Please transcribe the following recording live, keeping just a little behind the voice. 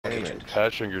damage.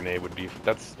 Passion grenade would be,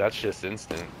 that's just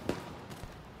instant.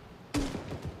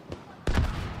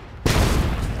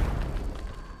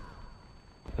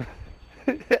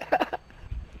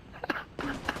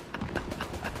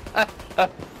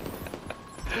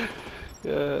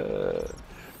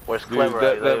 Where's Dude, Clever?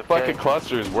 that fucking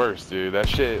cluster is worse, dude. That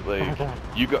shit, like,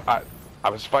 you go. I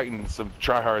was fighting some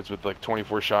tryhards with like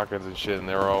 24 shotguns and shit, and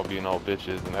they were all being all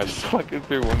bitches, and I just fucking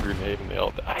threw one grenade and they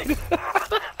all died.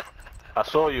 I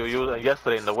saw you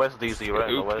yesterday in the West DZ, right?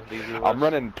 In the West DZ. West. I'm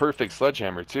running perfect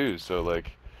sledgehammer too, so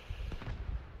like,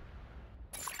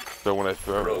 so when I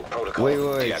throw.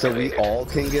 Wait. So we all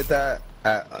can get that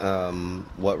at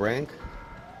what rank?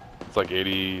 It's like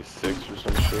 86 or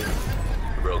some shit.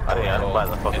 I didn't buy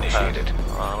the fucking pass. I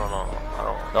don't know.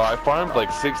 No, I farmed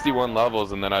like 61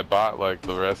 levels and then I bought like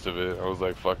the rest of it. I was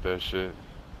like, fuck that shit.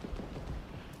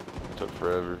 It took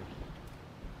forever.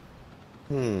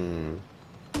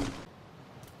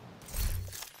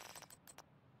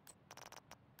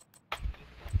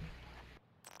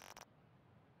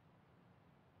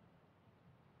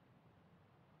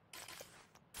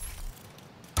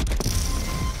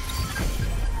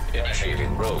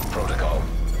 Initiating rogue protocol.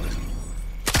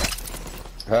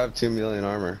 I have 2 million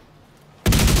armor.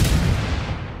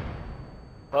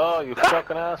 Oh, you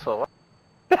fucking asshole.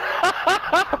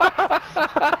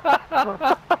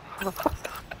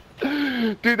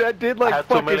 Dude, that did like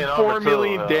fucking 4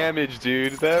 million too, damage,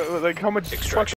 dude. That, like, how much fucking